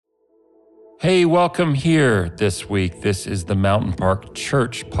Hey, welcome here this week. This is the Mountain Park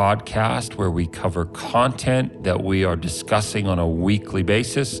Church podcast where we cover content that we are discussing on a weekly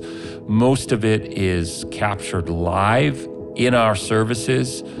basis. Most of it is captured live in our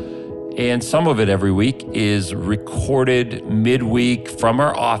services, and some of it every week is recorded midweek from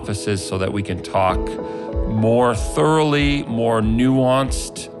our offices so that we can talk more thoroughly, more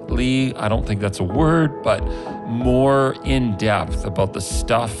nuancedly. I don't think that's a word, but more in depth about the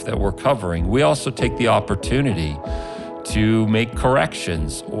stuff that we're covering. We also take the opportunity to make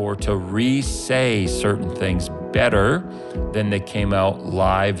corrections or to re-say certain things better than they came out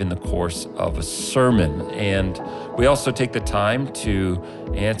live in the course of a sermon. And we also take the time to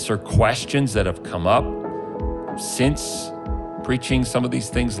answer questions that have come up since preaching some of these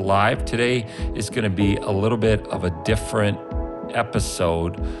things live. Today is going to be a little bit of a different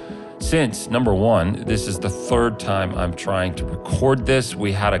episode since, number one, this is the third time I'm trying to record this.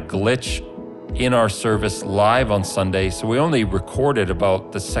 We had a glitch in our service live on Sunday, so we only recorded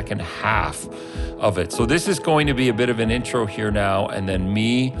about the second half of it. So this is going to be a bit of an intro here now, and then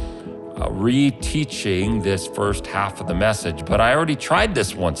me re-teaching this first half of the message. But I already tried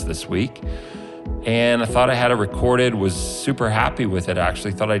this once this week, and I thought I had it recorded, was super happy with it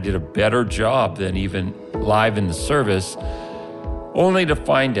actually, thought I did a better job than even live in the service, only to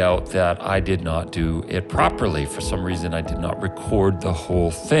find out that I did not do it properly. For some reason, I did not record the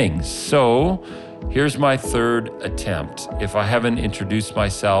whole thing. So here's my third attempt. If I haven't introduced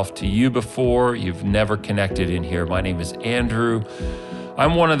myself to you before, you've never connected in here, my name is Andrew.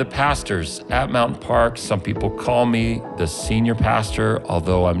 I'm one of the pastors at Mountain Park. Some people call me the senior pastor,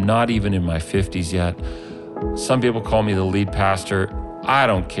 although I'm not even in my 50s yet. Some people call me the lead pastor. I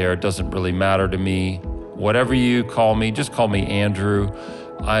don't care. It doesn't really matter to me. Whatever you call me, just call me Andrew.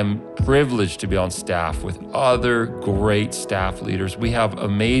 I'm privileged to be on staff with other great staff leaders. We have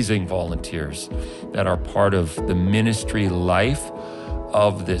amazing volunteers that are part of the ministry life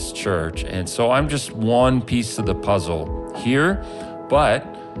of this church. And so I'm just one piece of the puzzle here, but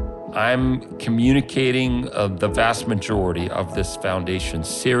I'm communicating the vast majority of this foundation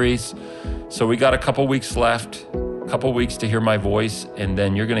series. So we got a couple weeks left. Couple weeks to hear my voice, and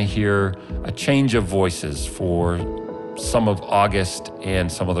then you're going to hear a change of voices for some of August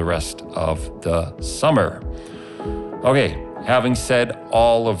and some of the rest of the summer. Okay, having said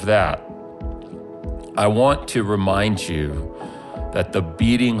all of that, I want to remind you that the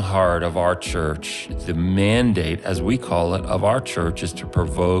beating heart of our church, the mandate, as we call it, of our church is to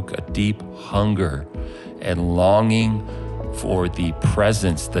provoke a deep hunger and longing for the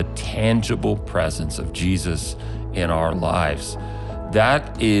presence, the tangible presence of Jesus in our lives.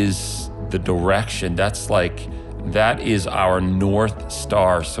 That is the direction. That is our North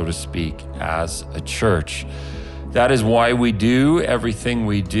Star, so to speak, as a church. That is why we do everything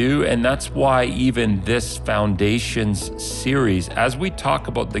we do. And that's why even this Foundations series, as we talk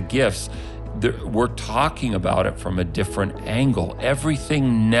about the gifts, we're talking about it from a different angle.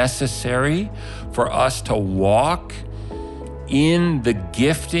 Everything necessary for us to walk in the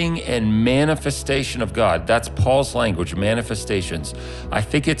gifting and manifestation of God. That's Paul's language, manifestations. I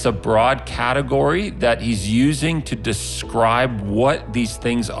think it's a broad category that he's using to describe what these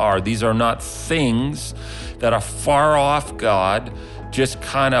things are. These are not things that a far off God just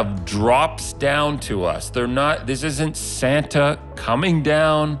kind of drops down to us. This isn't Santa coming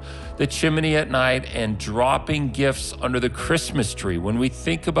down the chimney at night and dropping gifts under the Christmas tree. When we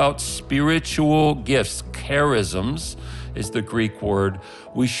think about spiritual gifts, charisms is the Greek word,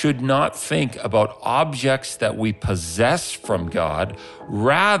 we should not think about objects that we possess from God.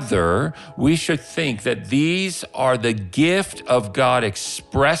 Rather, we should think that these are the gift of God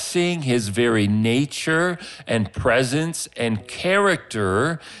expressing his very nature and presence and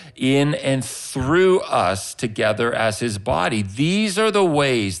character in and through us together as his body. These are the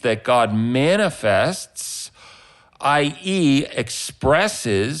ways that God manifests, i.e.,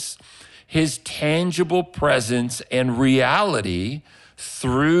 expresses his tangible presence and reality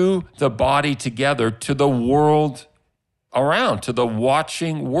through the body together to the world around, to the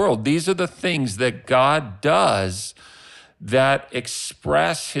watching world. These are the things that God does that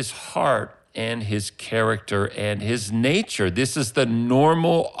express his heart and his character and his nature. This is the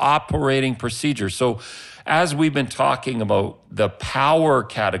normal operating procedure. So as we've been talking about the power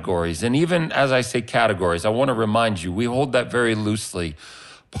categories, and even as I say categories, I want to remind you, we hold that very loosely.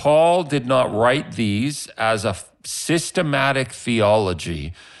 Paul did not write these as a systematic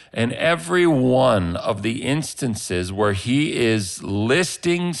theology. And every one of the instances where he is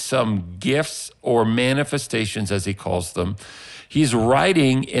listing some gifts or manifestations, as he calls them, he's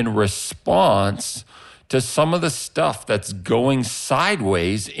writing in response to some of the stuff that's going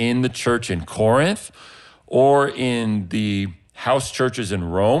sideways in the church in Corinth or in the house churches in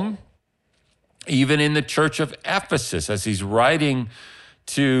Rome, even in the church of Ephesus, as he's writing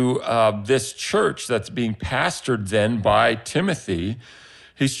to this church that's being pastored then by Timothy.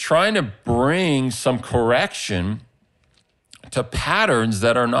 He's trying to bring some correction to patterns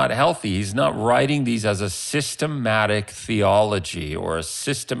that are not healthy. He's not writing these as a systematic theology or a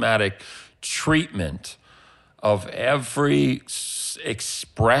systematic treatment of every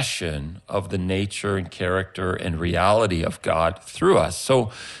expression of the nature and character and reality of God through us. So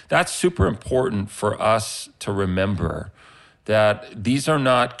that's super important for us to remember, that these are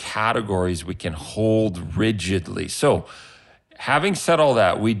not categories we can hold rigidly. So having said all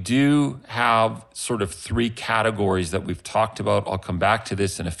that, we do have sort of three categories that we've talked about. I'll come back to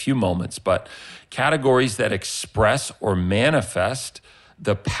this in a few moments, but categories that express or manifest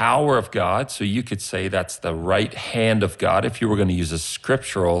the power of God. So you could say that's the right hand of God if you were going to use a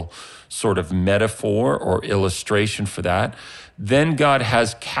scriptural sort of metaphor or illustration for that. Then God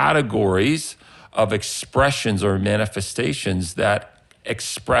has categories of expressions or manifestations that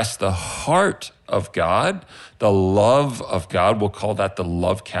express the heart of God, the love of God. We'll call that the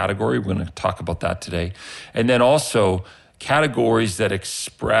love category. We're going to talk about that today. And then also categories that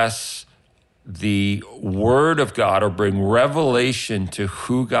express the word of God or bring revelation to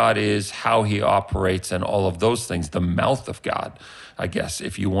who God is, how he operates, and all of those things. The mouth of God, I guess,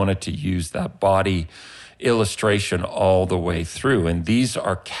 if you wanted to use that body illustration all the way through. And these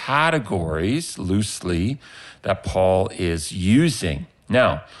are categories, loosely, that Paul is using.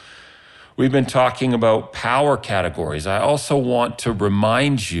 Now, we've been talking about power categories. I also want to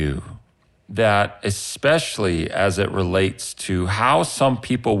remind you that, especially as it relates to how some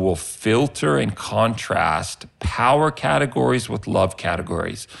people will filter and contrast power categories with love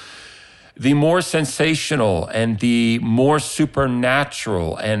categories, the more sensational and the more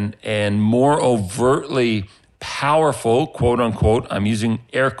supernatural and more overtly powerful, quote unquote, I'm using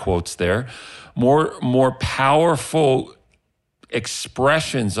air quotes there, more powerful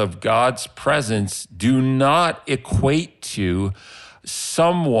expressions of God's presence do not equate to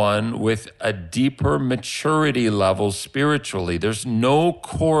someone with a deeper maturity level spiritually. There's no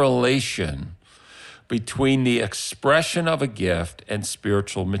correlation between the expression of a gift and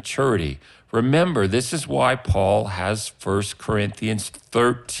spiritual maturity. Remember, this is why Paul has 1 Corinthians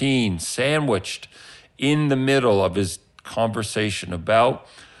 13 sandwiched in the middle of his conversation about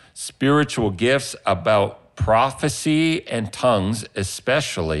spiritual gifts, about prophecy and tongues,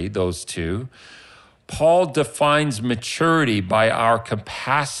 especially those two. Paul defines maturity by our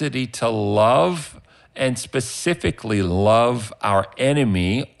capacity to love, and specifically love our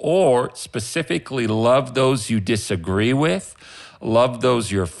enemy, or specifically love those you disagree with, love those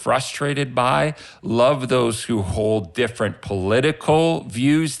you're frustrated by, love those who hold different political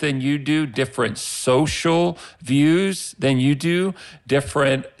views than you do, different social views than you do,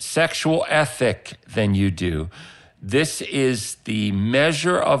 different sexual ethic than you do. This is the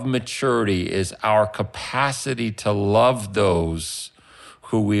measure of maturity, is our capacity to love those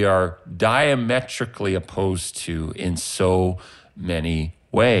who we are diametrically opposed to in so many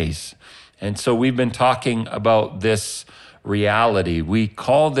ways. And so we've been talking about this reality. We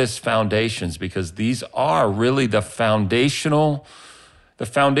call this foundations because these are really the foundational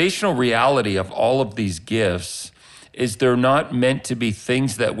reality of all of these gifts is they're not meant to be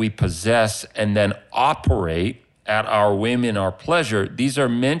things that we possess and then operate at our whim and our pleasure. These are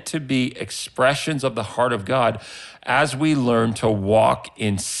meant to be expressions of the heart of God as we learn to walk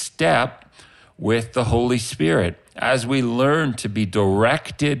in step with the Holy Spirit, as we learn to be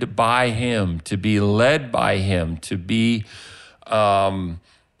directed by him, to be led by him, to be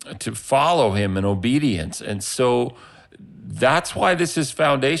to follow him in obedience. And so that's why this is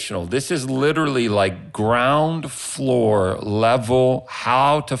foundational. This is literally like ground floor level,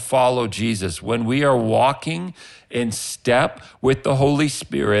 how to follow Jesus. When we are walking in step with the Holy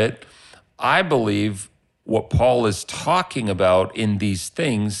Spirit, I believe what Paul is talking about in these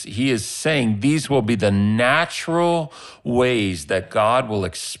things, he is saying these will be the natural ways that God will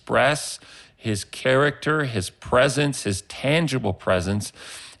express his character, his presence, his tangible presence,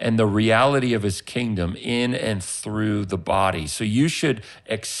 and the reality of his kingdom in and through the body. So you should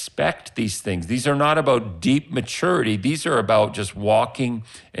expect these things. These are not about deep maturity. These are about just walking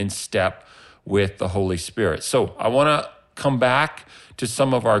in step with the Holy Spirit. So I want to come back to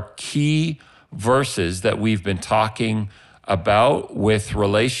some of our key verses that we've been talking about with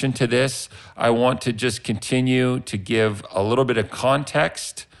relation to this. I want to just continue to give a little bit of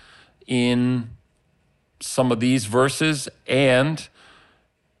context in some of these verses and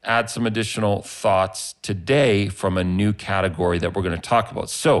add some additional thoughts today from a new category that we're going to talk about.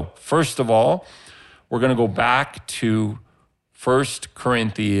 So, first of all, we're going to go back to 1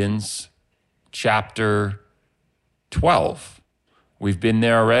 Corinthians chapter 12. We've been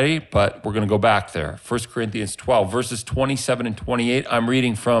there already, but we're going to go back there. 1 Corinthians 12, verses 27 and 28. I'm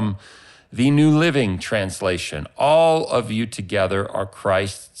reading from the New Living Translation. All of you together are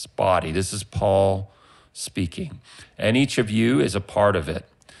Christ's body. This is Paul speaking, and each of you is a part of it.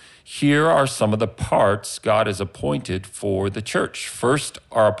 Here are some of the parts God has appointed for the church. First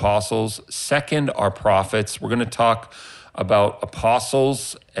are apostles. Second are prophets. We're going to talk about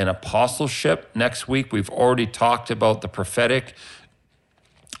apostles and apostleship next week. We've already talked about the prophetic.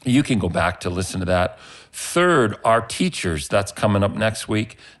 You can go back to listen to that. Third are teachers. That's coming up next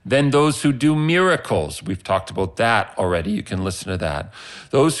week. Then those who do miracles. We've talked about that already. You can listen to that.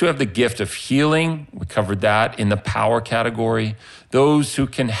 Those who have the gift of healing. We covered that in the power category. Those who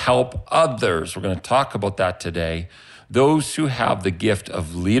can help others. We're going to talk about that today. Those who have the gift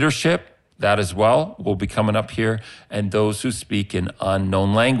of leadership. That as well will be coming up here. And those who speak in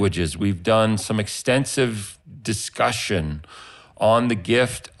unknown languages. We've done some extensive discussion on the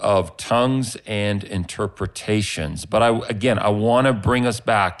gift of tongues and interpretations. But I want to bring us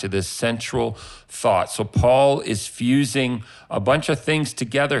back to this central thought. So Paul is fusing a bunch of things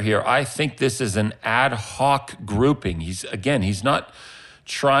together here. I think this is an ad hoc grouping. He's not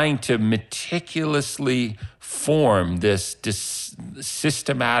trying to meticulously form this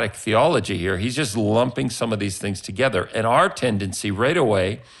systematic theology here. He's just lumping some of these things together. And our tendency right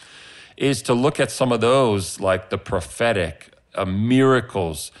away is to look at some of those like the prophetic,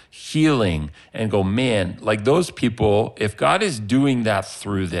 miracles, healing, and go, man, like those people, if God is doing that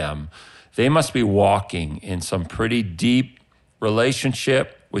through them, they must be walking in some pretty deep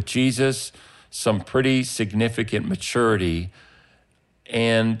relationship with Jesus, some pretty significant maturity.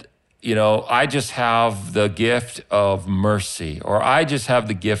 And, I just have the gift of mercy, or I just have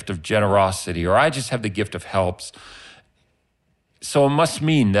the gift of generosity, or I just have the gift of helps. So it must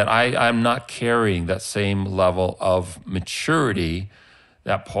mean that I'm not carrying that same level of maturity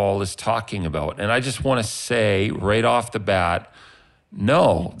that Paul is talking about. And I just want to say right off the bat,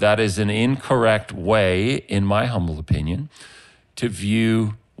 no, that is an incorrect way, in my humble opinion, to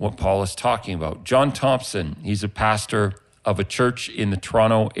view what Paul is talking about. John Thompson, he's a pastor of a church in the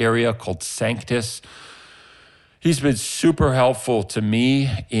Toronto area called Sanctus. He's been super helpful to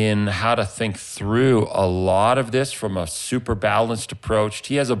me in how to think through a lot of this from a super balanced approach.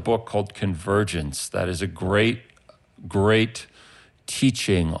 He has a book called Convergence that is a great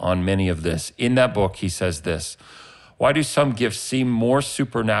teaching on many of this. In that book, he says this: why do some gifts seem more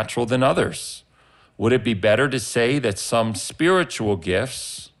supernatural than others? Would it be better to say that some spiritual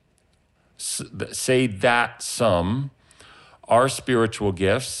gifts, say that some are spiritual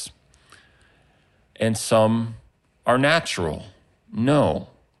gifts and some are natural? No,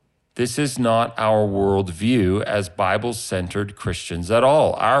 this is not our worldview as Bible-centered Christians at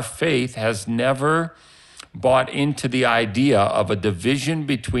all. Our faith has never bought into the idea of a division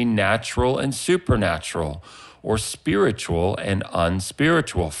between natural and supernatural, or spiritual and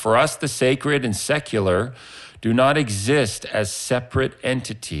unspiritual. For us, the sacred and secular do not exist as separate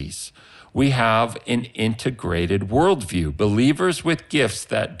entities. We have an integrated worldview. Believers with gifts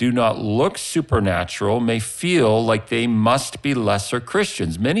that do not look supernatural may feel like they must be lesser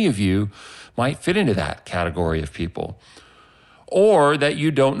Christians. Many of you might fit into that category of people. Or that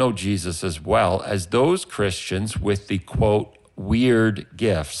you don't know Jesus as well as those Christians with the, quote, weird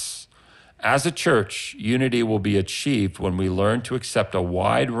gifts. As a church, unity will be achieved when we learn to accept a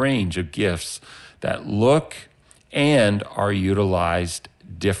wide range of gifts that look and are utilized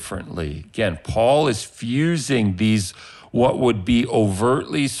differently. Again, Paul is fusing these what would be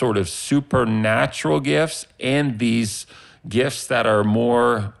overtly sort of supernatural gifts and these gifts that are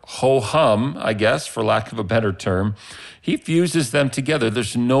more ho-hum, I guess, for lack of a better term. He fuses them together.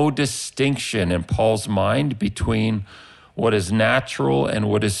 There's no distinction in Paul's mind between what is natural and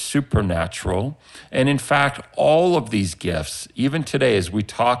what is supernatural. And in fact, all of these gifts, even today, as we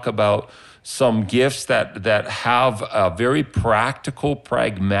talk about some gifts that have a very practical,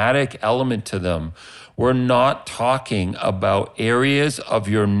 pragmatic element to them, we're not talking about areas of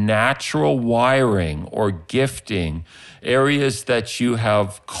your natural wiring or gifting, areas that you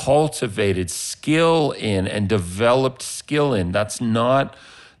have cultivated skill in and developed skill in. That's not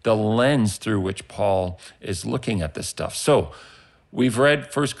the lens through which Paul is looking at this stuff. So we've read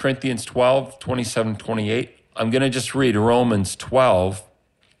 1 Corinthians 12, 27, 28. I'm going to just read Romans 12,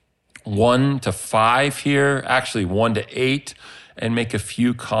 1-5 here, actually 1-8, and make a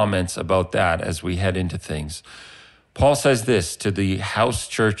few comments about that as we head into things. Paul says this to the house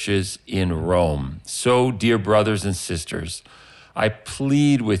churches in Rome. So, dear brothers and sisters, I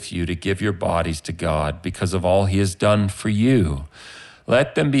plead with you to give your bodies to God because of all he has done for you.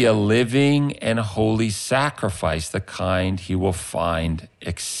 Let them be a living and holy sacrifice, the kind he will find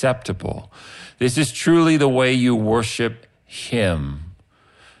acceptable. This is truly the way you worship him.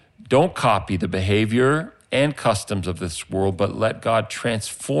 Don't copy the behavior and customs of this world, but let God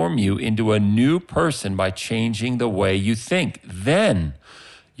transform you into a new person by changing the way you think. Then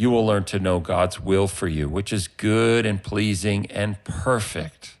you will learn to know God's will for you, which is good and pleasing and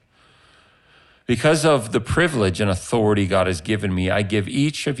perfect. Because of the privilege and authority God has given me, I give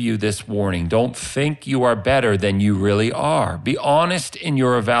each of you this warning. Don't think you are better than you really are. Be honest in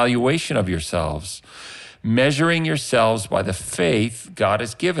your evaluation of yourselves, measuring yourselves by the faith God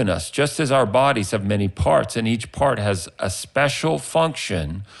has given us. Just as our bodies have many parts and each part has a special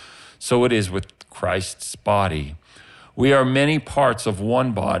function, so it is with Christ's body. We are many parts of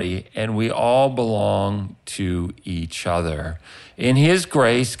one body, and we all belong to each other. In his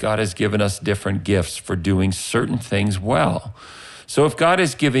grace, God has given us different gifts for doing certain things well. So if God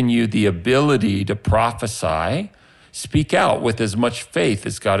has given you the ability to prophesy, speak out with as much faith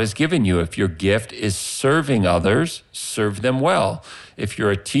as God has given you. If your gift is serving others, serve them well. If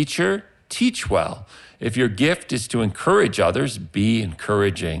you're a teacher, teach well. If your gift is to encourage others, be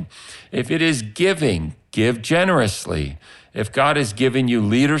encouraging. If it is giving, give generously. If God has given you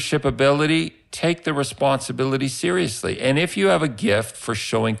leadership ability, take the responsibility seriously. And if you have a gift for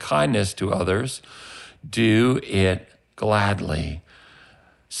showing kindness to others, do it gladly.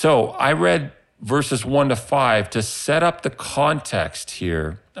 So I read verses 1-5 to set up the context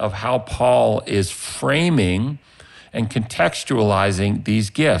here of how Paul is framing and contextualizing these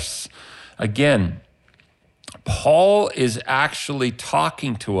gifts. Again, Paul is actually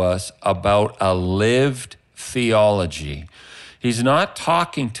talking to us about a lived theology. He's not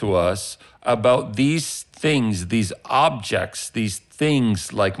talking to us about these things, these objects, these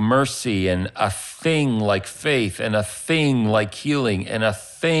things like mercy and a thing like faith and a thing like healing and a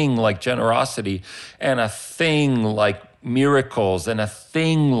thing like generosity and a thing like miracles and a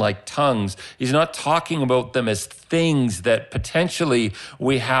thing like tongues. He's not talking about them as things that potentially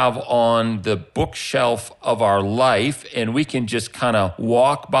we have on the bookshelf of our life and we can just kind of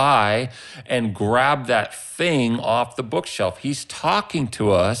walk by and grab that thing off the bookshelf. He's talking to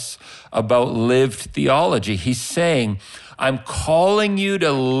us about lived theology. He's saying, I'm calling you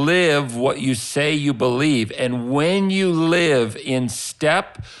to live what you say you believe. And when you live in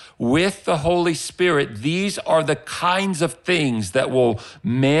step with the Holy Spirit, these are the kinds of things that will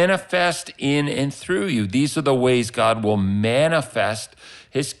manifest in and through you. These are the ways God will manifest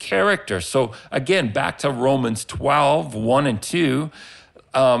his character. So again, back to Romans 12, 1 and 2,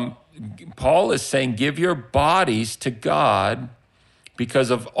 Paul is saying, give your bodies to God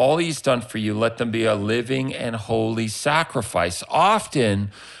because of all he's done for you. Let them be a living and holy sacrifice. Often,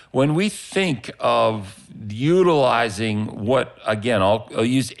 when we think of utilizing what, again, I'll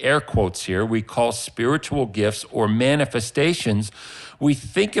use air quotes here, we call spiritual gifts or manifestations, we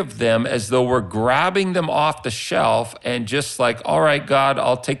think of them as though we're grabbing them off the shelf and just like, all right, God,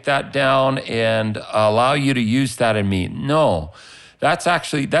 I'll take that down and allow you to use that in me. No, that's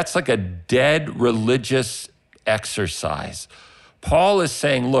like a dead religious exercise. Paul is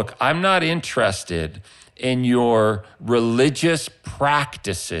saying, look, I'm not interested in your religious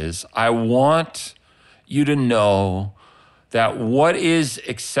practices. I want you to know that what is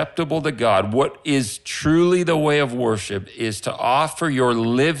acceptable to God, what is truly the way of worship, is to offer your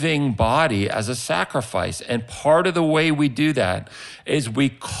living body as a sacrifice. And part of the way we do that is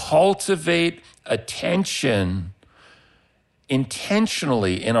we cultivate attention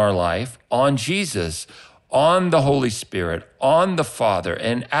intentionally in our life on Jesus, on the Holy Spirit, on the Father.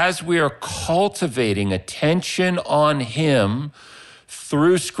 And as we are cultivating attention on him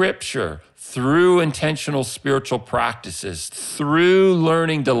through Scripture, through intentional spiritual practices, through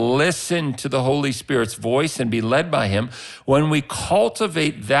learning to listen to the Holy Spirit's voice and be led by him, when we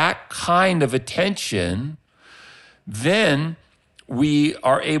cultivate that kind of attention, then we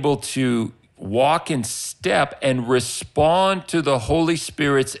are able to walk in step and respond to the Holy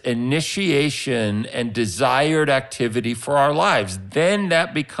Spirit's initiation and desired activity for our lives. Then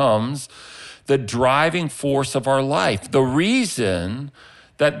that becomes the driving force of our life. The reason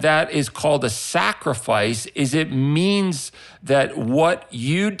that is called a sacrifice is it means that what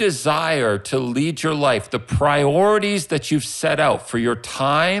you desire to lead your life, the priorities that you've set out for your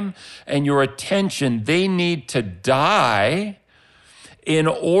time and your attention, they need to die in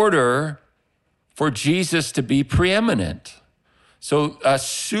order for Jesus to be preeminent. So a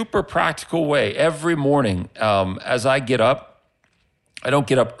super practical way every morning as I get up, I don't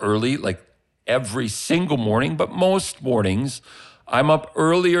get up early like every single morning, but most mornings I'm up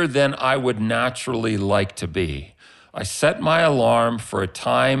earlier than I would naturally like to be. I set my alarm for a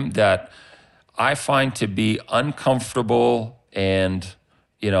time that I find to be uncomfortable and,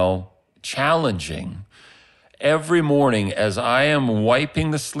 challenging. Every morning, as I am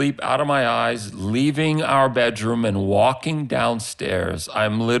wiping the sleep out of my eyes, leaving our bedroom and walking downstairs,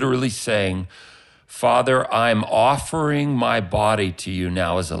 I'm literally saying, Father, I'm offering my body to you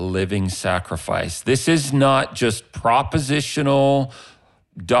now as a living sacrifice. This is not just propositional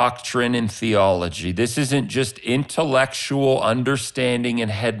doctrine and theology. This isn't just intellectual understanding and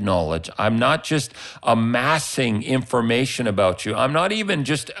head knowledge. I'm not just amassing information about you. I'm not even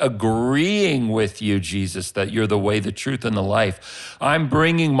just agreeing with you, Jesus, that you're the way, the truth, and the life. I'm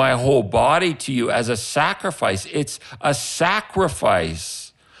bringing my whole body to you as a sacrifice. It's a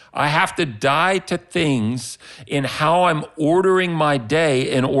sacrifice. I have to die to things in how I'm ordering my day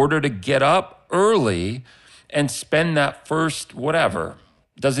in order to get up early and spend that first whatever.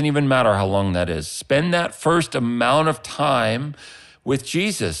 Doesn't even matter how long that is. Spend that first amount of time with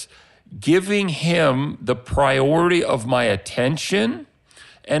Jesus, giving him the priority of my attention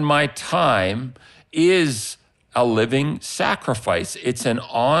and my time is a living sacrifice. It's an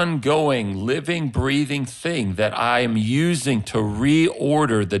ongoing, living, breathing thing that I am using to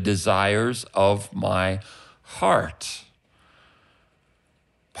reorder the desires of my heart.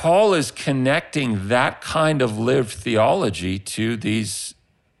 Paul is connecting that kind of lived theology to these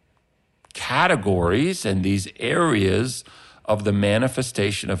categories and these areas of the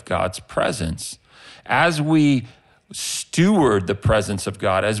manifestation of God's presence. As we steward the presence of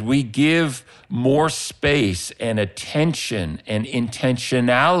God, as we give more space and attention and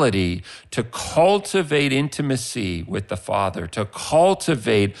intentionality to cultivate intimacy with the Father, to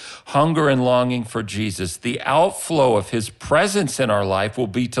cultivate hunger and longing for Jesus, the outflow of his presence in our life will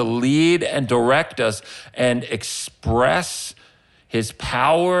be to lead and direct us and express his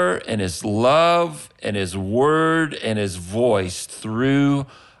power and his love and his word and his voice through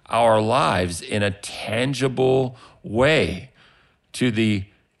our lives in a tangible way to the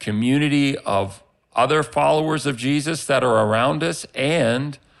community of other followers of Jesus that are around us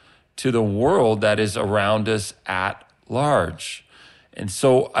and to the world that is around us at large. And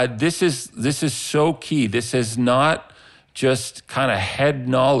so this is so key. This is not just kind of head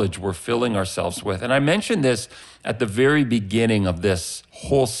knowledge we're filling ourselves with. And I mentioned this at the very beginning of this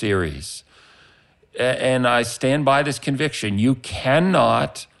whole series. And I stand by this conviction. You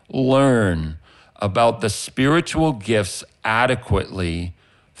cannot learn about the spiritual gifts adequately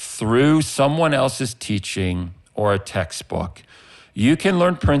through someone else's teaching or a textbook. You can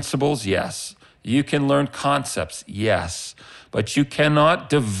learn principles, yes. You can learn concepts, yes. But you cannot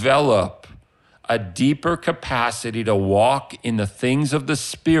develop a deeper capacity to walk in the things of the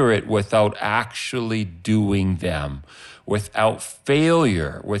Spirit without actually doing them, without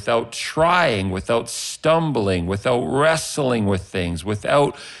failure, without trying, without stumbling, without wrestling with things,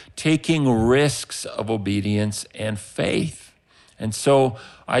 without taking risks of obedience and faith. And so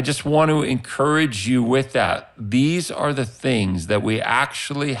I just want to encourage you with that. These are the things that we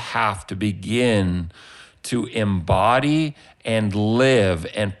actually have to begin to embody and live.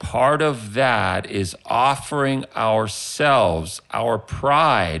 And part of that is offering ourselves, our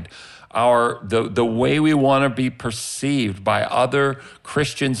pride, the way we want to be perceived by other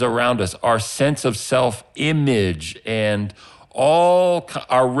Christians around us, our sense of self-image and all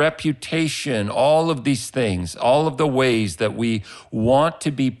our reputation, all of these things, all of the ways that we want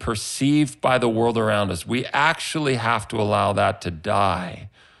to be perceived by the world around us. We actually have to allow that to die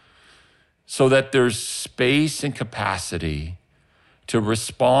so that there's space and capacity to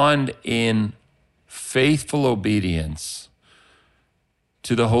respond in faithful obedience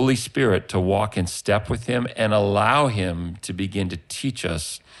to the Holy Spirit, to walk in step with him and allow him to begin to teach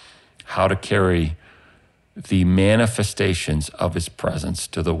us how to carry the manifestations of his presence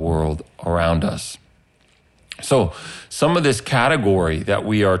to the world around us. So some of this category that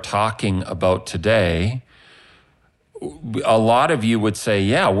we are talking about today, a lot of you would say,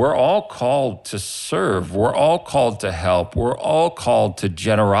 yeah, we're all called to serve. We're all called to help. We're all called to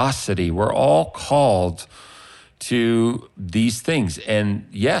generosity. We're all called to these things. And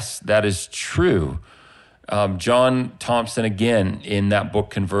yes, that is true. John Thompson, again, in that book,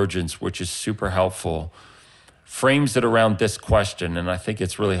 Convergence, which is super helpful, frames it around this question. And I think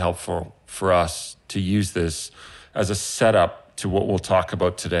it's really helpful for us to use this as a setup to what we'll talk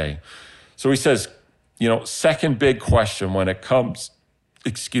about today. So he says, second big question when it comes,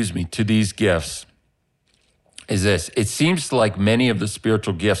 to these gifts is this. It seems like many of the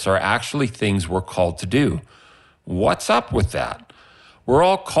spiritual gifts are actually things we're called to do. What's up with that? We're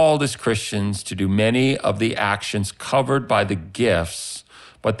all called as Christians to do many of the actions covered by the gifts,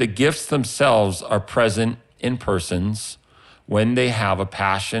 but the gifts themselves are present in persons when they have a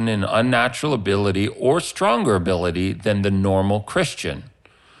passion and unnatural ability or stronger ability than the normal Christian.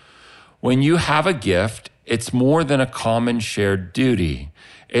 When you have a gift, it's more than a common shared duty.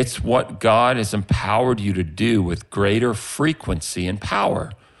 It's what God has empowered you to do with greater frequency and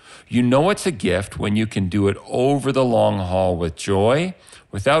power. You know it's a gift when you can do it over the long haul with joy,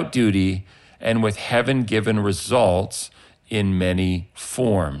 without duty, and with heaven-given results in many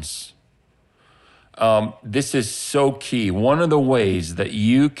forms. This is so key. One of the ways that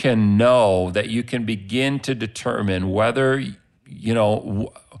you can know, that you can begin to determine whether,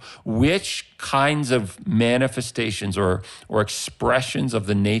 which kinds of manifestations or expressions of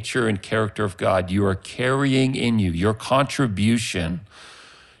the nature and character of God you are carrying in you, your contribution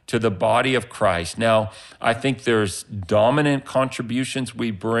to the body of Christ. Now, I think there's dominant contributions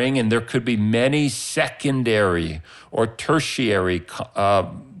we bring, and there could be many secondary or tertiary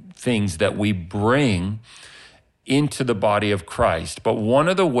things that we bring into the body of Christ. But one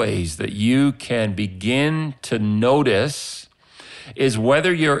of the ways that you can begin to notice is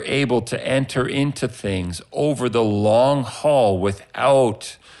whether you're able to enter into things over the long haul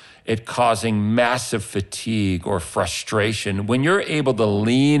without it causing massive fatigue or frustration. When you're able to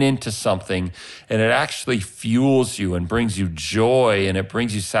lean into something and it actually fuels you and brings you joy and it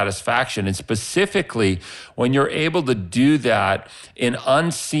brings you satisfaction, and specifically when you're able to do that in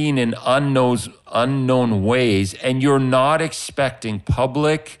unseen and unknown ways, and you're not expecting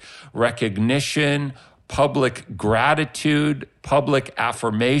public recognition, public gratitude, public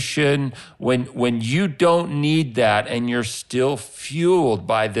affirmation, when you don't need that and you're still fueled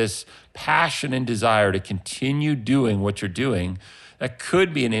by this passion and desire to continue doing what you're doing, that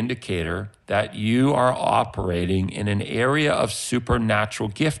could be an indicator that you are operating in an area of supernatural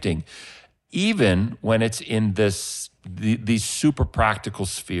gifting, even when it's in these super practical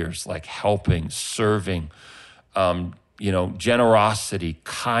spheres like helping, serving, generosity,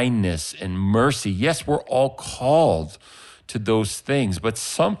 kindness, and mercy. Yes, we're all called to those things, but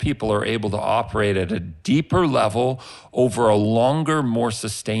some people are able to operate at a deeper level over a longer, more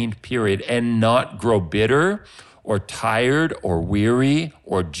sustained period and not grow bitter or tired or weary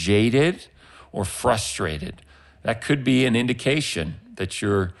or jaded or frustrated. That could be an indication that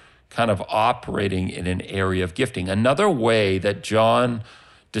you're kind of operating in an area of gifting. Another way that John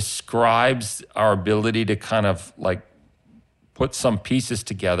describes our ability to kind of like put some pieces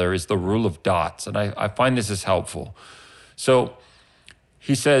together is the rule of dots. And I find this is helpful. So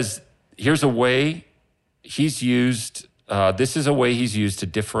he says, here's a way he's used, this is a way he's used to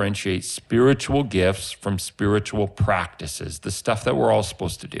differentiate spiritual gifts from spiritual practices, the stuff that we're all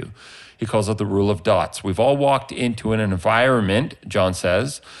supposed to do. He calls it the rule of dots. We've all walked into an environment, John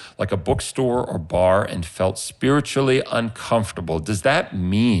says, like a bookstore or bar and felt spiritually uncomfortable. Does that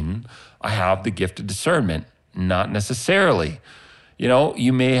mean I have the gift of discernment? Not necessarily.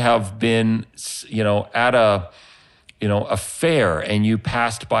 You may have been, at a fair and you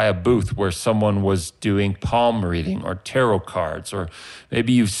passed by a booth where someone was doing palm reading or tarot cards, or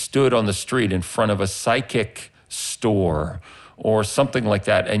maybe you stood on the street in front of a psychic store or something like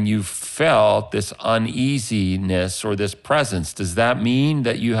that, and you felt this uneasiness or this presence. Does that mean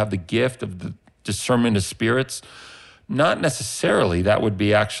that you have the gift of the discernment of spirits? Not necessarily. That would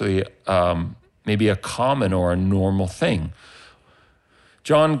be actually maybe a common or a normal thing.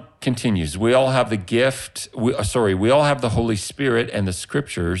 John continues, we all have the gift, we all have the Holy Spirit and the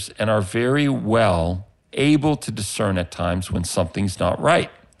scriptures and are very well able to discern at times when something's not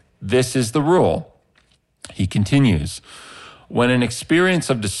right. This is the rule. He continues, when an experience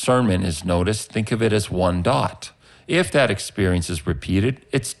of discernment is noticed, think of it as one dot. If that experience is repeated,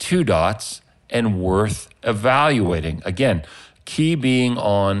 it's two dots and worth evaluating. Again, key being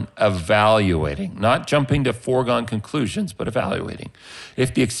on evaluating, not jumping to foregone conclusions, but evaluating.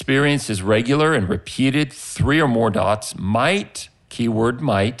 If the experience is regular and repeated, 3 or more dots might, keyword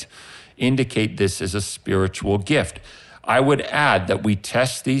might, indicate this is a spiritual gift. I would add that we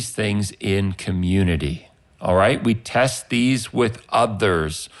test these things in community, all right? We test these with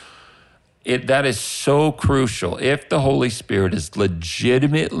others. That is so crucial. If the Holy Spirit is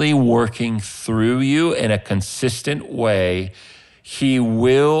legitimately working through you in a consistent way, He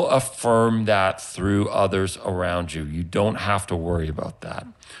will affirm that through others around you. You don't have to worry about that.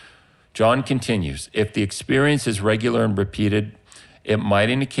 John continues, if the experience is regular and repeated, it might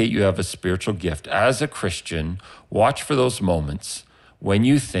indicate you have a spiritual gift. As a Christian, watch for those moments when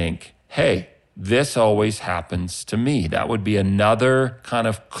you think, hey, this always happens to me. That would be another kind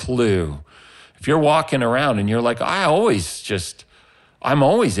of clue. If you're walking around and you're like, I'm always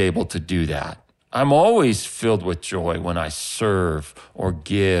able to do that. I'm always filled with joy when I serve or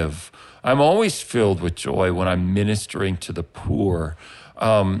give. I'm always filled with joy when I'm ministering to the poor.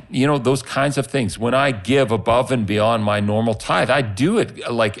 Those kinds of things. When I give above and beyond my normal tithe, I do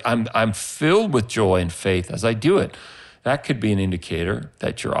it like I'm filled with joy and faith as I do it. That could be an indicator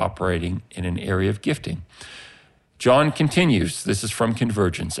that you're operating in an area of gifting. John continues, this is from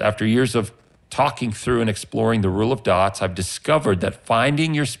Convergence. After years of talking through and exploring the rule of dots, I've discovered that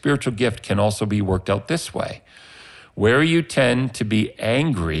finding your spiritual gift can also be worked out this way. Where you tend to be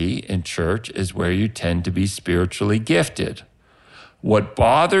angry in church is where you tend to be spiritually gifted. What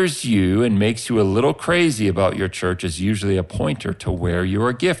bothers you and makes you a little crazy about your church is usually a pointer to where you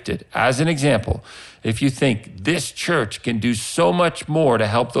are gifted. As an example, if you think this church can do so much more to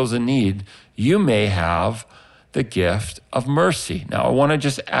help those in need, you may have the gift of mercy. Now, I want to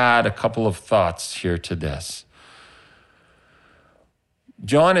just add a couple of thoughts here to this.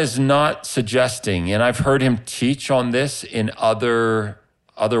 John is not suggesting, and I've heard him teach on this in other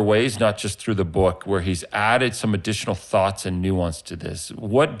ways, not just through the book, where he's added some additional thoughts and nuance to this.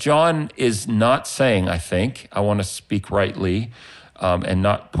 What John is not saying, I think, I want to speak rightly and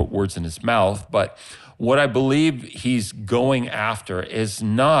not put words in his mouth, but what I believe he's going after is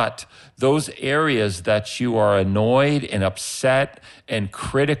not those areas that you are annoyed and upset and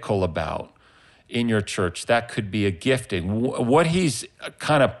critical about in your church. That could be a gifting. What he's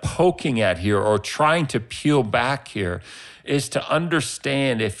kind of poking at here or trying to peel back here is to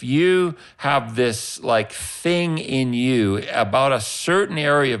understand if you have this like thing in you about a certain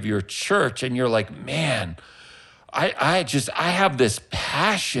area of your church and you're like, man, I have this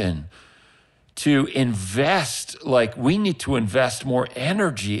passion to invest, like we need to invest more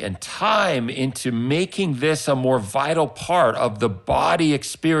energy and time into making this a more vital part of the body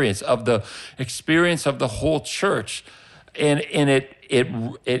experience, of the experience of the whole church. And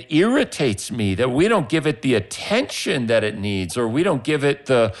it irritates me that we don't give it the attention that it needs, or we don't give it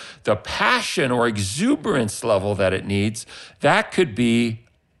the passion or exuberance level that it needs. That could be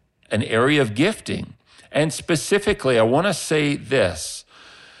an area of gifting. And specifically, I want to say this.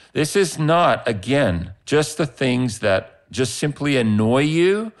 This is not, again, just the things that just simply annoy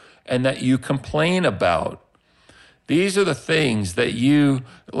you and that you complain about. These are the things that you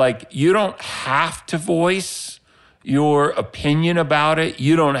don't have to voice your opinion about it.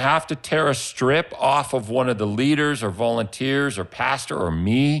 You don't have to tear a strip off of one of the leaders or volunteers or pastor or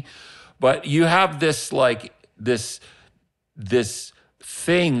me, but you have this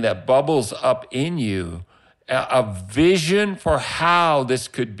thing that bubbles up in you, a vision for how this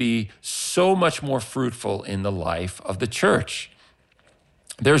could be so much more fruitful in the life of the church.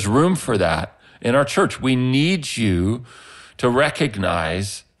 There's room for that in our church. We need you to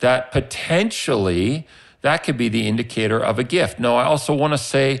recognize that potentially that could be the indicator of a gift. Now, I also want to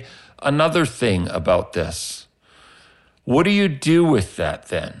say another thing about this. What do you do with that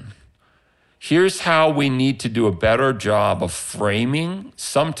then? Here's how we need to do a better job of framing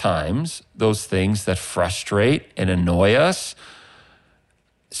sometimes those things that frustrate and annoy us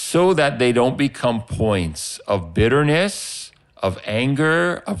so that they don't become points of bitterness, of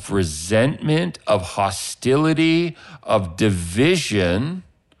anger, of resentment, of hostility, of division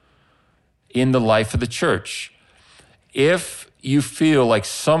in the life of the church. If you feel like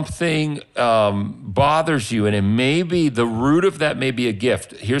something bothers you, and it may be, the root of that may be a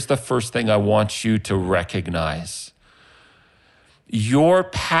gift. Here's the first thing I want you to recognize. Your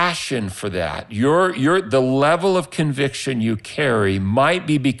passion for that, the level of conviction you carry might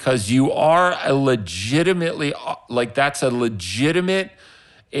be because you are that's a legitimate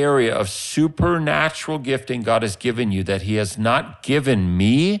area of supernatural gifting God has given you that he has not given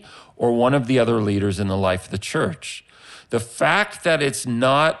me or one of the other leaders in the life of the church. The fact that it's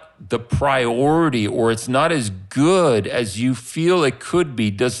not the priority or it's not as good as you feel it could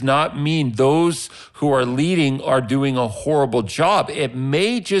be does not mean those who are leading are doing a horrible job. It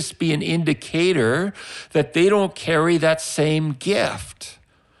may just be an indicator that they don't carry that same gift.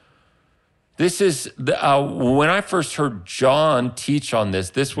 This is, when I first heard John teach on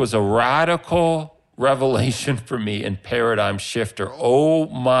this was a radical revelation for me and paradigm shifter. Oh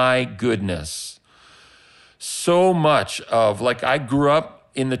my goodness. So much of, I grew up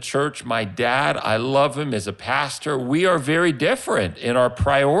in the church. My dad, I love him as a pastor. We are very different in our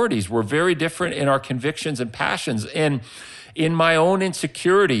priorities. We're very different in our convictions and passions. And in my own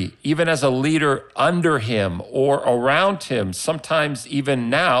insecurity, even as a leader under him or around him, sometimes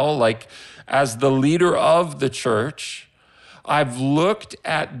even now, as the leader of the church, I've looked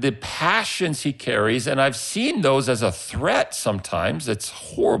at the passions he carries, and I've seen those as a threat sometimes. It's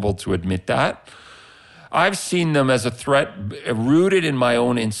horrible to admit that. I've seen them as a threat rooted in my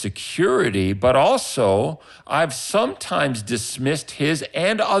own insecurity, but also I've sometimes dismissed his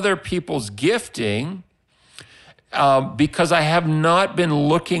and other people's gifting because I have not been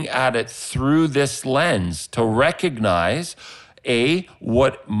looking at it through this lens to recognize, A,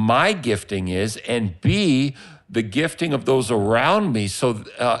 what my gifting is, and B, the gifting of those around me. So,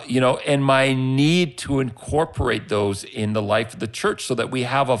 and my need to incorporate those in the life of the church so that we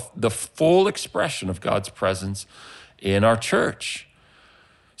have the full expression of God's presence in our church.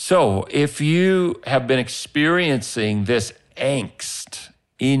 So if you have been experiencing this angst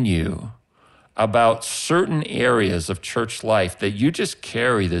in you about certain areas of church life that you just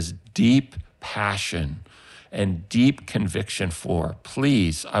carry this deep passion and deep conviction for,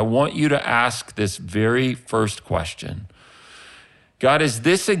 please, I want you to ask this very first question. God, is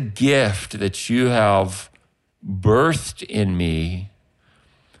this a gift that you have birthed in me?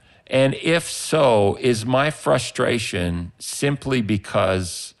 And if so, is my frustration simply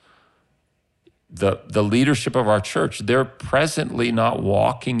because the leadership of our church, they're presently not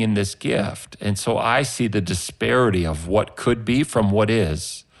walking in this gift? And so I see the disparity of what could be from what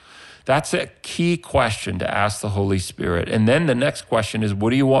is. That's a key question to ask the Holy Spirit. And then the next question is,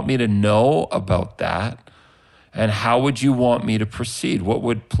 what do you want me to know about that? And how would you want me to proceed? What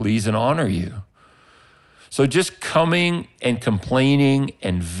would please and honor you? So just coming and complaining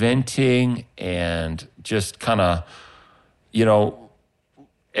and venting and just kind of,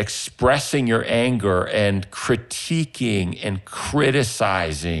 expressing your anger and critiquing and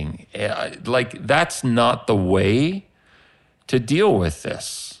criticizing, that's not the way to deal with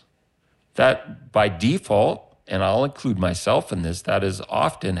this. That by default, and I'll include myself in this, that is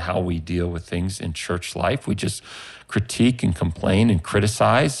often how we deal with things in church life. We just critique and complain and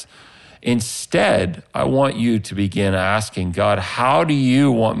criticize. Instead, I want you to begin asking God, how do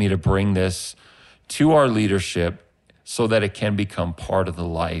you want me to bring this to our leadership so that it can become part of the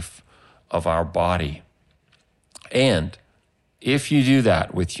life of our body? And if you do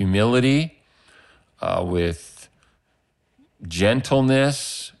that with humility, with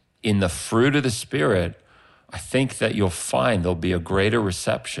gentleness, in the fruit of the Spirit, I think that you'll find there'll be a greater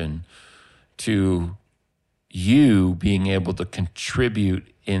reception to you being able to contribute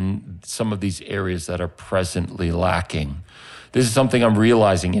in some of these areas that are presently lacking. This is something I'm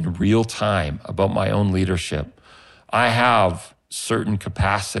realizing in real time about my own leadership. I have certain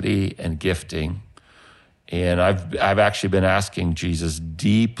capacity and gifting, and I've actually been asking Jesus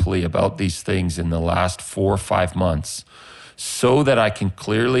deeply about these things in the last 4 or 5 months so that I can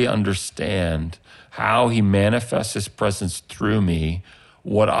clearly understand how he manifests his presence through me,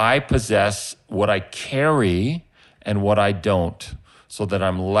 what I possess, what I carry, and what I don't, so that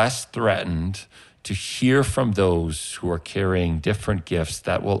I'm less threatened to hear from those who are carrying different gifts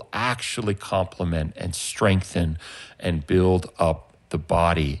that will actually complement and strengthen and build up the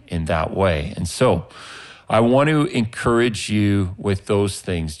body in that way. And so I want to encourage you with those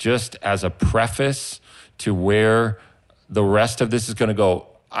things, just as a preface to where the rest of this is going to go.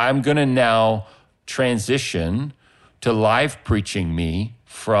 I'm going to now transition to live preaching me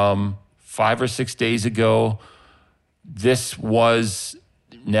from 5 or 6 days ago. This was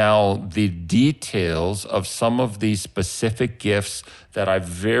now the details of some of these specific gifts that we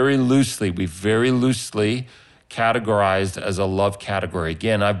very loosely categorized as a love category.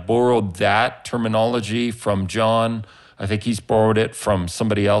 Again, I borrowed that terminology from John. I think he's borrowed it from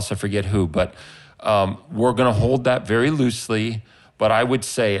somebody else, I forget who, but we're going to hold that very loosely. But I would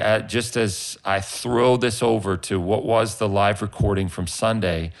say, just as I throw this over to what was the live recording from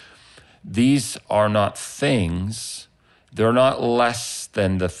Sunday, these are not things. They're not less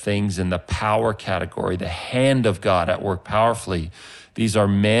than the things in the power category, the hand of God at work powerfully. These are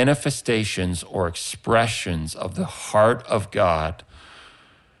manifestations or expressions of the heart of God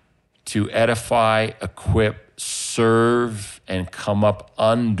to edify, equip, serve, and come up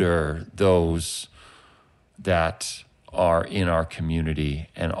under those that are in our community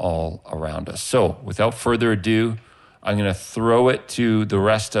and all around us. So without further ado, I'm going to throw it to the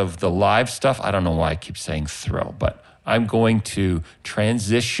rest of the live stuff. I don't know why I keep saying throw, but I'm going to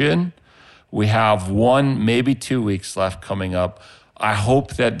transition. We have 1, maybe 2 weeks left coming up. I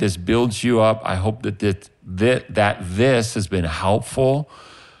hope that this builds you up. I hope that this has been helpful.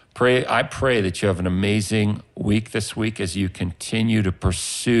 I pray that you have an amazing week this week as you continue to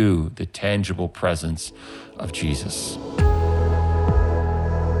pursue the tangible presence of Jesus.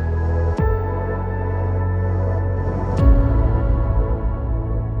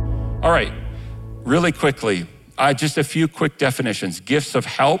 All right, really quickly, Just a few quick definitions. Gifts of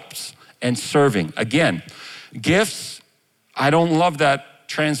helps and serving. Again, gifts, I don't love that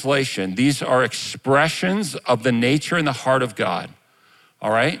translation. These are expressions of the nature and the heart of God,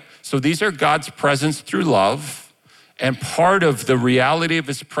 all right? So these are God's presence through love, and part of the reality of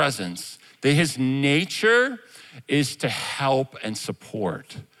his presence, that his nature is to help and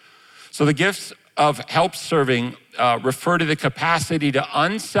support. So the gifts of help serving refer to the capacity to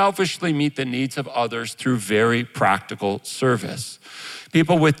unselfishly meet the needs of others through very practical service.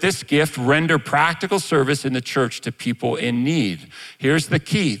 People with this gift render practical service in the church to people in need. Here's the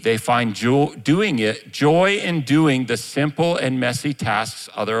key. They find joy in doing the simple and messy tasks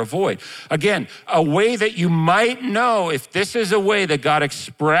others avoid. Again, a way that you might know if this is a way that God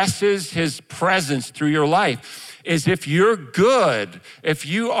expresses his presence through your life is if you're good, if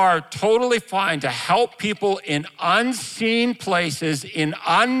you are totally fine to help people in unseen places, in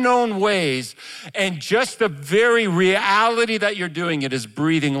unknown ways, and just the very reality that you're doing it is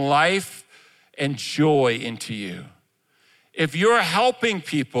breathing life and joy into you. If you're helping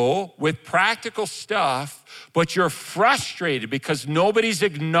people with practical stuff, but you're frustrated because nobody's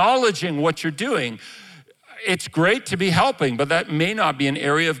acknowledging what you're doing, it's great to be helping, but that may not be an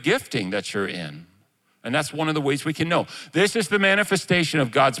area of gifting that you're in. And that's one of the ways we can know. This is the manifestation of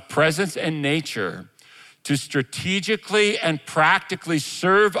God's presence and nature to strategically and practically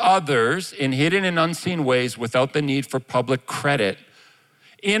serve others in hidden and unseen ways without the need for public credit,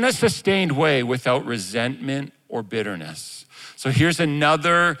 in a sustained way without resentment or bitterness. So here's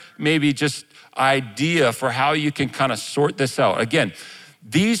another maybe just idea for how you can kind of sort this out. Again,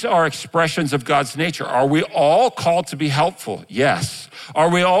 these are expressions of God's nature. Are we all called to be helpful? Yes.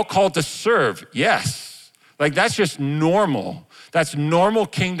 Are we all called to serve? Yes. Like that's just normal. That's normal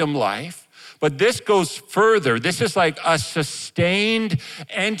kingdom life. But this goes further. This is like a sustained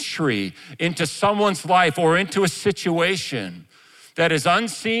entry into someone's life or into a situation that is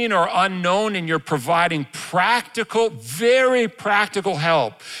unseen or unknown, and you're providing practical, very practical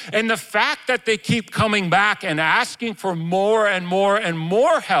help. And the fact that they keep coming back and asking for more and more and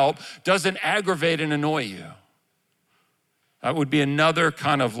more help doesn't aggravate and annoy you. That would be another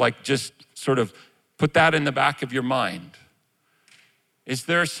kind of like just sort of put that in the back of your mind. Is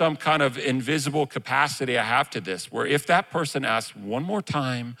there some kind of invisible capacity I have to this where if that person asks one more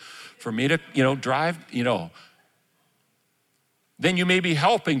time for me to, drive, then you may be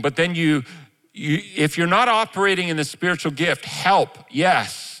helping, but then you if you're not operating in the spiritual gift, help,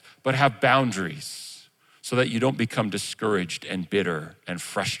 yes, but have boundaries so that you don't become discouraged and bitter and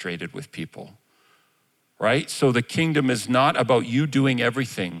frustrated with people, right? So the kingdom is not about you doing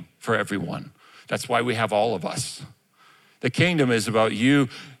everything for everyone. That's why we have all of us. The kingdom is about you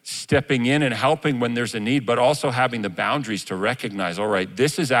stepping in and helping when there's a need, but also having the boundaries to recognize, all right,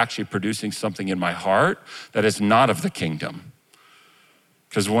 this is actually producing something in my heart that is not of the kingdom.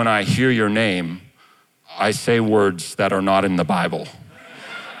 Because when I hear your name, I say words that are not in the Bible,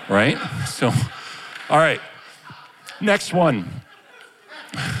 right? So, all right, next one.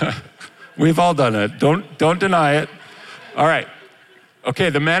 We've all done it. Don't deny it. All right.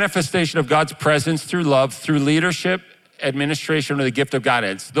 Okay, the manifestation of God's presence through love, through leadership, administration, or the gift of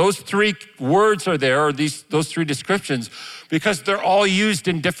guidance. Those three words are there, or those three descriptions, because they're all used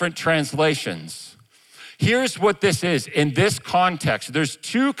in different translations. Here's what this is. In this context, there's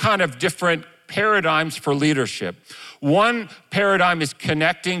two kind of different paradigms for leadership. One paradigm is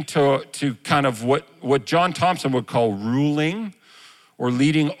connecting to kind of what John Thompson would call ruling or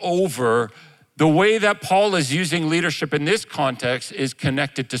leading over. The way that Paul is using leadership in this context is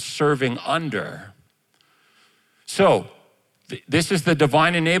connected to serving under. So this is the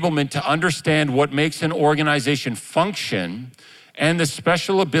divine enablement to understand what makes an organization function and the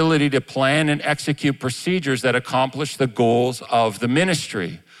special ability to plan and execute procedures that accomplish the goals of the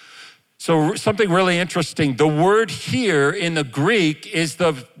ministry. So something really interesting, the word here in the Greek is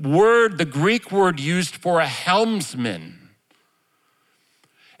the Greek word used for a helmsman.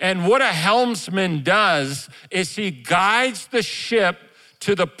 And what a helmsman does is he guides the ship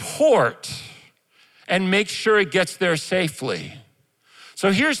to the port and makes sure it gets there safely.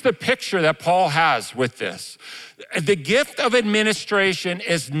 So here's the picture that Paul has with this. The gift of administration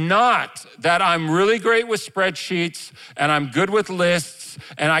is not that I'm really great with spreadsheets and I'm good with lists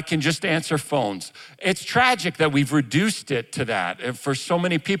and I can just answer phones. It's tragic that we've reduced it to that for so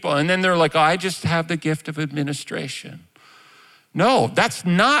many people. And then they're like, I just have the gift of administration. No, that's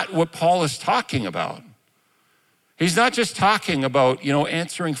not what Paul is talking about. He's not just talking about,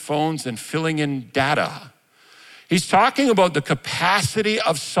 answering phones and filling in data. He's talking about the capacity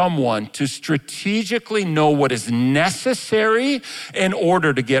of someone to strategically know what is necessary in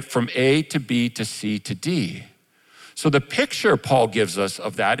order to get from A to B to C to D. So the picture Paul gives us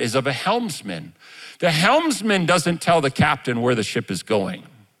of that is of a helmsman. The helmsman doesn't tell the captain where the ship is going.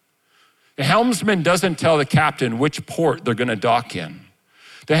 The helmsman doesn't tell the captain which port they're going to dock in.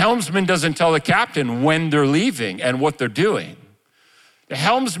 The helmsman doesn't tell the captain when they're leaving and what they're doing. The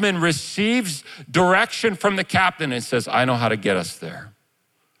helmsman receives direction from the captain and says, I know how to get us there.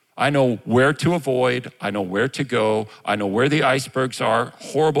 I know where to avoid. I know where to go. I know where the icebergs are.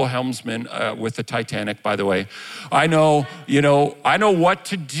 Horrible helmsman with the Titanic, by the way. I know what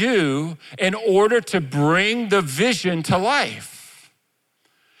to do in order to bring the vision to life.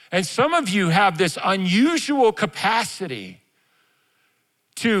 And some of you have this unusual capacity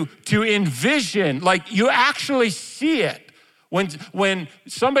to envision, like you actually see it. When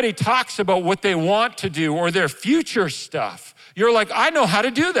somebody talks about what they want to do or their future stuff, you're like, I know how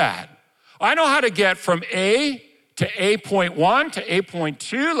to do that. I know how to get from A to A.1 to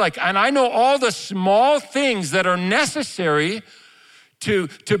A.2, and I know all the small things that are necessary to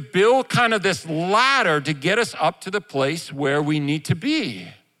build kind of this ladder to get us up to the place where we need to be.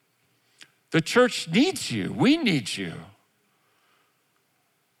 The church needs you. We need you.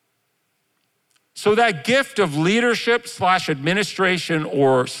 So that gift of leadership / administration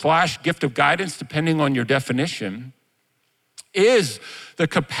or / gift of guidance, depending on your definition, is the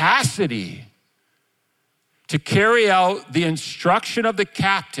capacity to carry out the instruction of the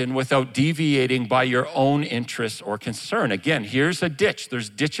captain without deviating by your own interest or concern. Again, here's a ditch. There's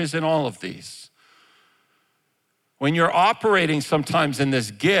ditches in all of these. When you're operating sometimes in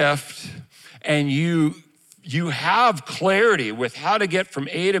this gift and you have clarity with how to get from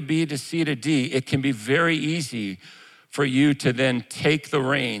A to B to C to D, it can be very easy for you to then take the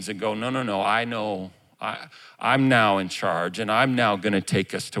reins and go, no, I know, I'm now in charge and I'm now gonna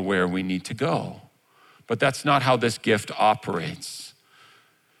take us to where we need to go. But that's not how this gift operates.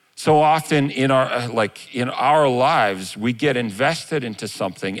 So often in our lives, we get invested into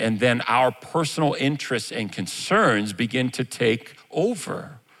something and then our personal interests and concerns begin to take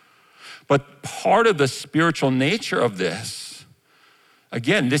over. But part of the spiritual nature of this,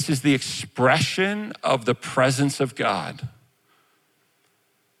 again, this is the expression of the presence of God.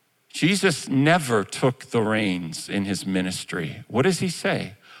 Jesus never took the reins in his ministry. What does he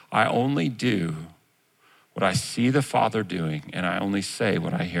say? I only do what I see the Father doing, and I only say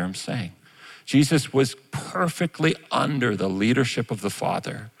what I hear him saying. Jesus was perfectly under the leadership of the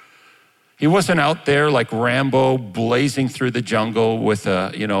Father. He wasn't out there like Rambo blazing through the jungle with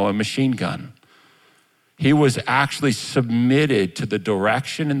a machine gun. He was actually submitted to the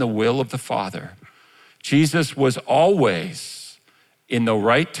direction and the will of the Father. Jesus was always in the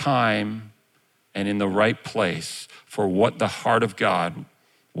right time and in the right place for what the heart of God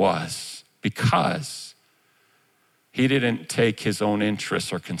was, because he didn't take his own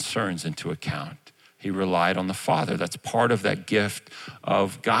interests or concerns into account. He relied on the Father. That's part of that gift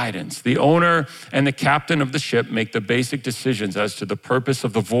of guidance. The owner and the captain of the ship make the basic decisions as to the purpose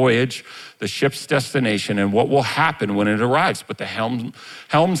of the voyage, the ship's destination, and what will happen when it arrives. But the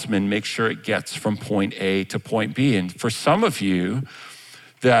helmsman makes sure it gets from point A to point B. And for some of you,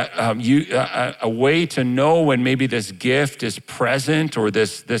 that a way to know when maybe this gift is present or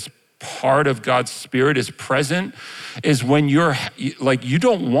this part of God's Spirit is present is when you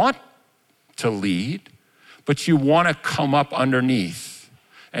don't want to lead, but you want to come up underneath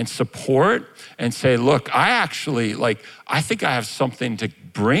and support and say, look, I think I have something to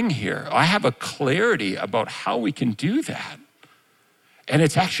bring here. I have a clarity about how we can do that. And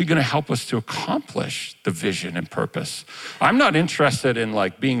it's actually going to help us to accomplish the vision and purpose. I'm not interested in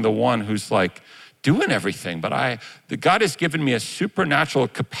being the one who's doing everything, but God has given me a supernatural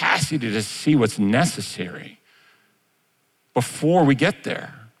capacity to see what's necessary before we get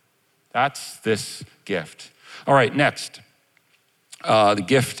there. That's this gift. All right, next, the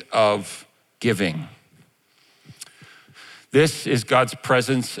gift of giving. This is God's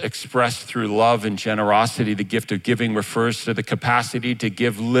presence expressed through love and generosity. The gift of giving refers to the capacity to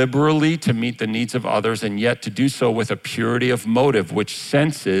give liberally to meet the needs of others, and yet to do so with a purity of motive, which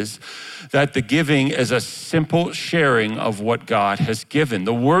senses that the giving is a simple sharing of what God has given.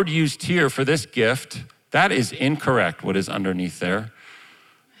 The word used here for this gift, that is incorrect, what is underneath there.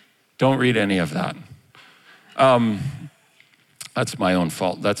 Don't read any of that. That's my own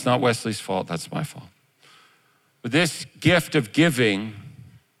fault. That's not Wesley's fault, that's my fault. But this gift of giving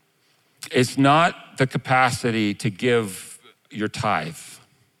is not the capacity to give your tithe.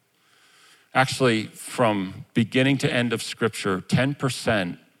 Actually, from beginning to end of Scripture,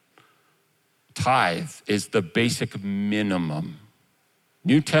 10% tithe is the basic minimum.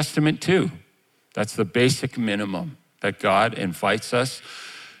 New Testament too. That's the basic minimum that God invites us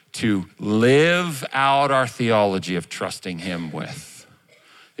to live out our theology of trusting him with.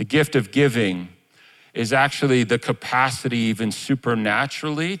 The gift of giving is actually the capacity, even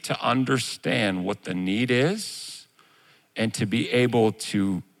supernaturally, to understand what the need is and to be able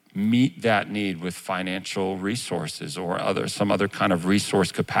to meet that need with financial resources or some other kind of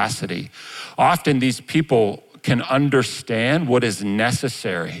resource capacity. Often these people can understand what is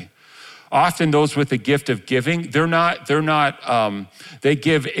necessary. Often those with the gift of giving, they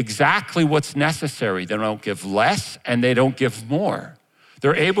give exactly what's necessary. They don't give less and they don't give more.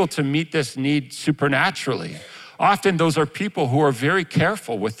 They're able to meet this need supernaturally. Often those are people who are very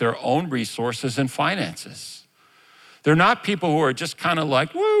careful with their own resources and finances. They're not people who are just kind of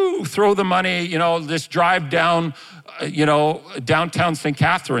like, woo, throw the money, just drive down, downtown St.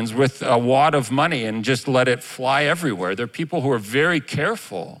 Catharines with a wad of money and just let it fly everywhere. They're people who are very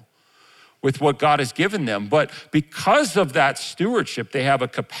careful with what God has given them. But because of that stewardship, they have a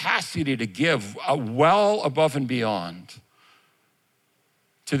capacity to give well above and beyond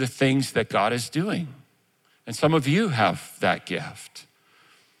to the things that God is doing. And some of you have that gift.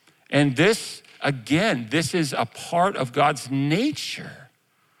 And this is a part of God's nature.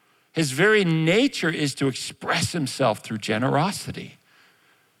 His very nature is to express himself through generosity.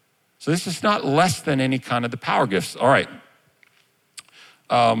 So this is not less than any kind of the power gifts. All right.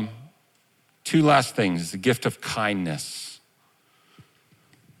 Two last things, the gift of kindness.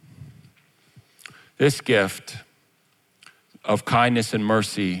 This gift of kindness and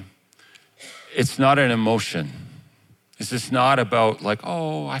mercy, it's not an emotion. This is not about like,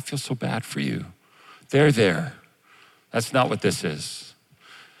 oh, I feel so bad for you. They're there. That's not what this is.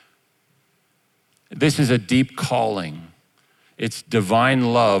 This is a deep calling. It's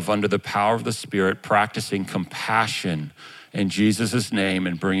divine love under the power of the Spirit, practicing compassion in Jesus' name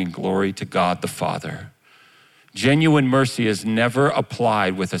and bringing glory to God the Father. Genuine mercy is never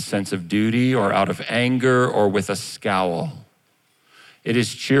applied with a sense of duty or out of anger or with a scowl. It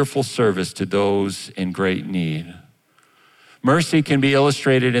is cheerful service to those in great need. Mercy can be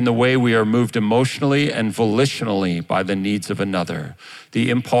illustrated in the way we are moved emotionally and volitionally by the needs of another. The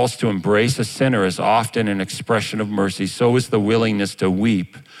impulse to embrace a sinner is often an expression of mercy. So is the willingness to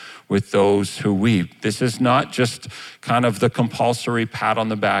weep with those who weep. This is not just kind of the compulsory pat on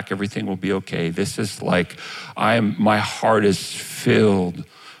the back, everything will be okay. This is like, my heart is filled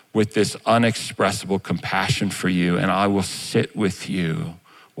with this unexpressible compassion for you, and I will sit with you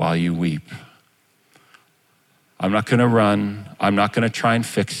while you weep. I'm not gonna run. I'm not gonna try and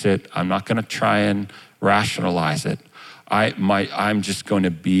fix it. I'm not gonna try and rationalize it. I'm just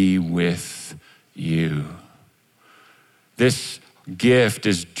gonna be with you. This gift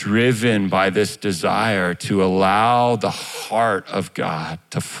is driven by this desire to allow the heart of God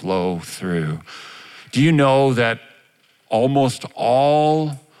to flow through. Do you know that almost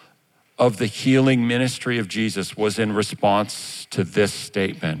all of the healing ministry of Jesus was in response to this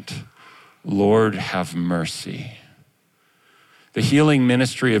statement? Lord, have mercy. The healing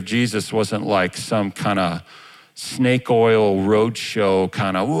ministry of Jesus wasn't like some kind of snake oil roadshow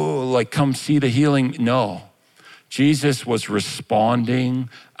kind of, like come see the healing. No, Jesus was responding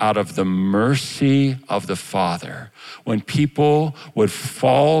out of the mercy of the Father. When people would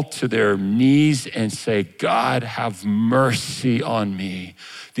fall to their knees and say, God, have mercy on me,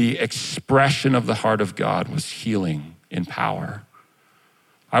 the expression of the heart of God was healing in power.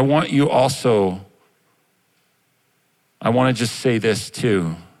 I want to just say this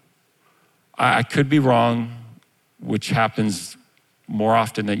too. I could be wrong, which happens more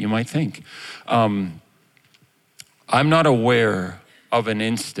often than you might think. I'm not aware of an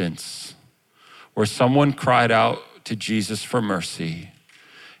instance where someone cried out to Jesus for mercy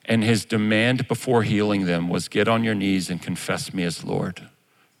and his demand before healing them was get on your knees and confess me as Lord,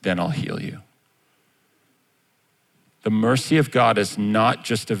 then I'll heal you. The mercy of God is not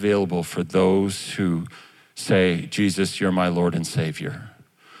just available for those who say, Jesus, you're my Lord and Savior.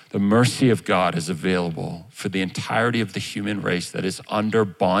 The mercy of God is available for the entirety of the human race that is under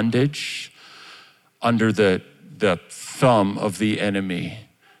bondage, under the thumb of the enemy,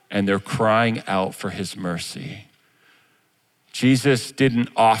 and they're crying out for his mercy. Jesus didn't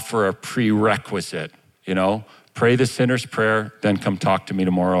offer a prerequisite, pray the sinner's prayer, then come talk to me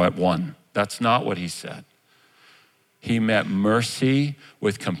tomorrow at 1. That's not what he said. He met mercy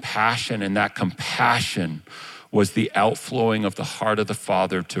with compassion, and that compassion was the outflowing of the heart of the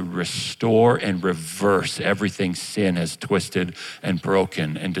Father to restore and reverse everything sin has twisted and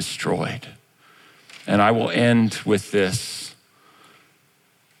broken and destroyed. And I will end with this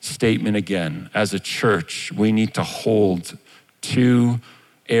statement again. As a church, we need to hold 2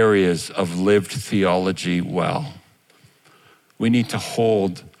 areas of lived theology well. We need to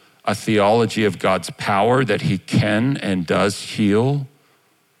hold a theology of God's power that he can and does heal,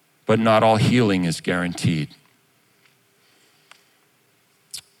 but not all healing is guaranteed.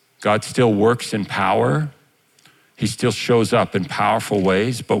 God still works in power. He still shows up in powerful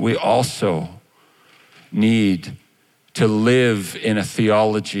ways, but we also need to live in a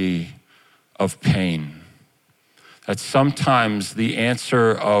theology of pain. That sometimes the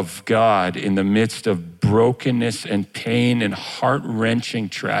answer of God in the midst of brokenness and pain and heart-wrenching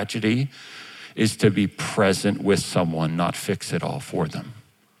tragedy is to be present with someone, not fix it all for them.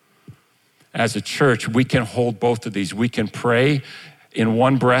 As a church, we can hold both of these. We can pray in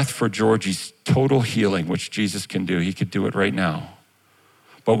one breath for Georgie's total healing, which Jesus can do. He could do it right now.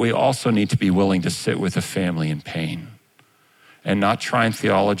 But we also need to be willing to sit with a family in pain and not try and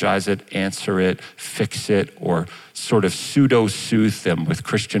theologize it, answer it, fix it, or sort of pseudo-soothe them with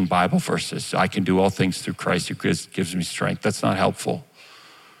Christian Bible verses. I can do all things through Christ who gives me strength. That's not helpful.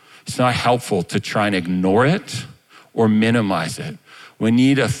 It's not helpful to try and ignore it or minimize it. We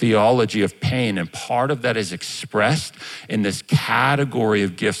need a theology of pain, and part of that is expressed in this category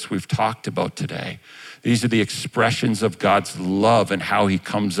of gifts we've talked about today. These are the expressions of God's love and how he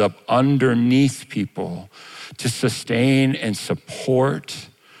comes up underneath people to sustain and support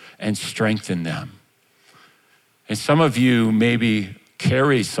and strengthen them. And some of you maybe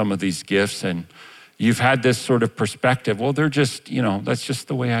carry some of these gifts and you've had this sort of perspective, well, they're just, that's just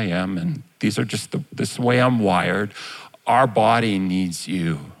the way I am, and these are just this is the way I'm wired. Our body needs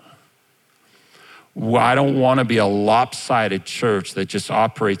you. I don't want to be a lopsided church that just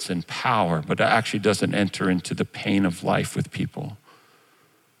operates in power, but actually doesn't enter into the pain of life with people.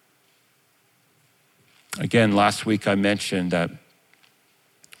 Again, last week I mentioned that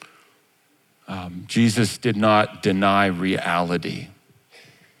Jesus did not deny reality.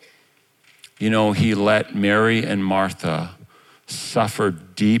 He let Mary and Martha suffer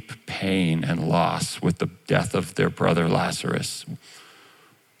deep pain and loss with the death of their brother Lazarus.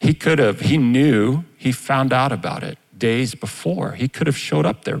 He found out about it days before. He could have showed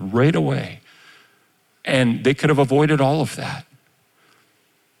up there right away, and they could have avoided all of that.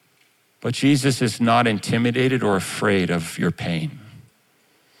 But Jesus is not intimidated or afraid of your pain.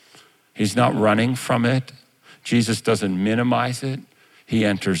 He's not running from it. Jesus doesn't minimize it. He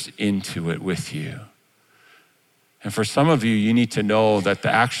enters into it with you. And for some of you, you need to know that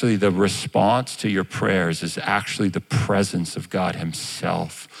actually the response to your prayers is actually the presence of God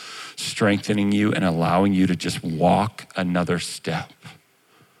himself, strengthening you and allowing you to just walk another step.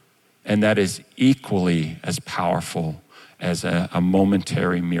 And that is equally as powerful as a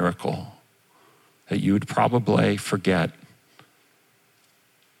momentary miracle that you would probably forget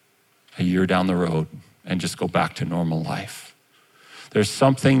a year down the road and just go back to normal life. There's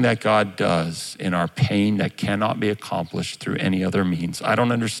something that God does in our pain that cannot be accomplished through any other means. I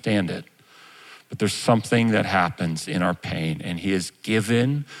don't understand it, but there's something that happens in our pain, and he has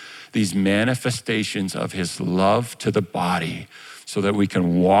given these manifestations of his love to the body so that we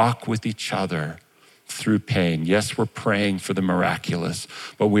can walk with each other through pain. Yes, we're praying for the miraculous,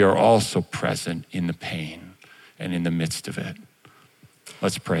 but we are also present in the pain and in the midst of it.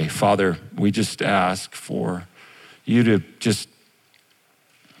 Let's pray. Father, we just ask for you to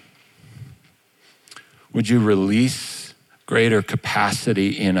would you release greater capacity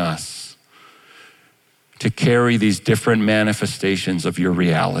in us to carry these different manifestations of your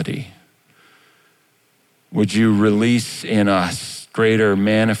reality? Would you release in us greater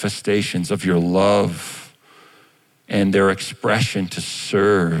manifestations of your love and their expression to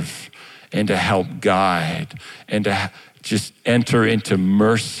serve and to help guide and to just enter into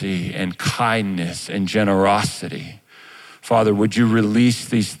mercy and kindness and generosity? Father, would you release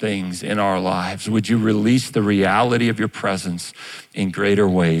these things in our lives? Would you release the reality of your presence in greater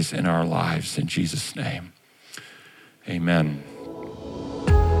ways in our lives? In Jesus' name, amen.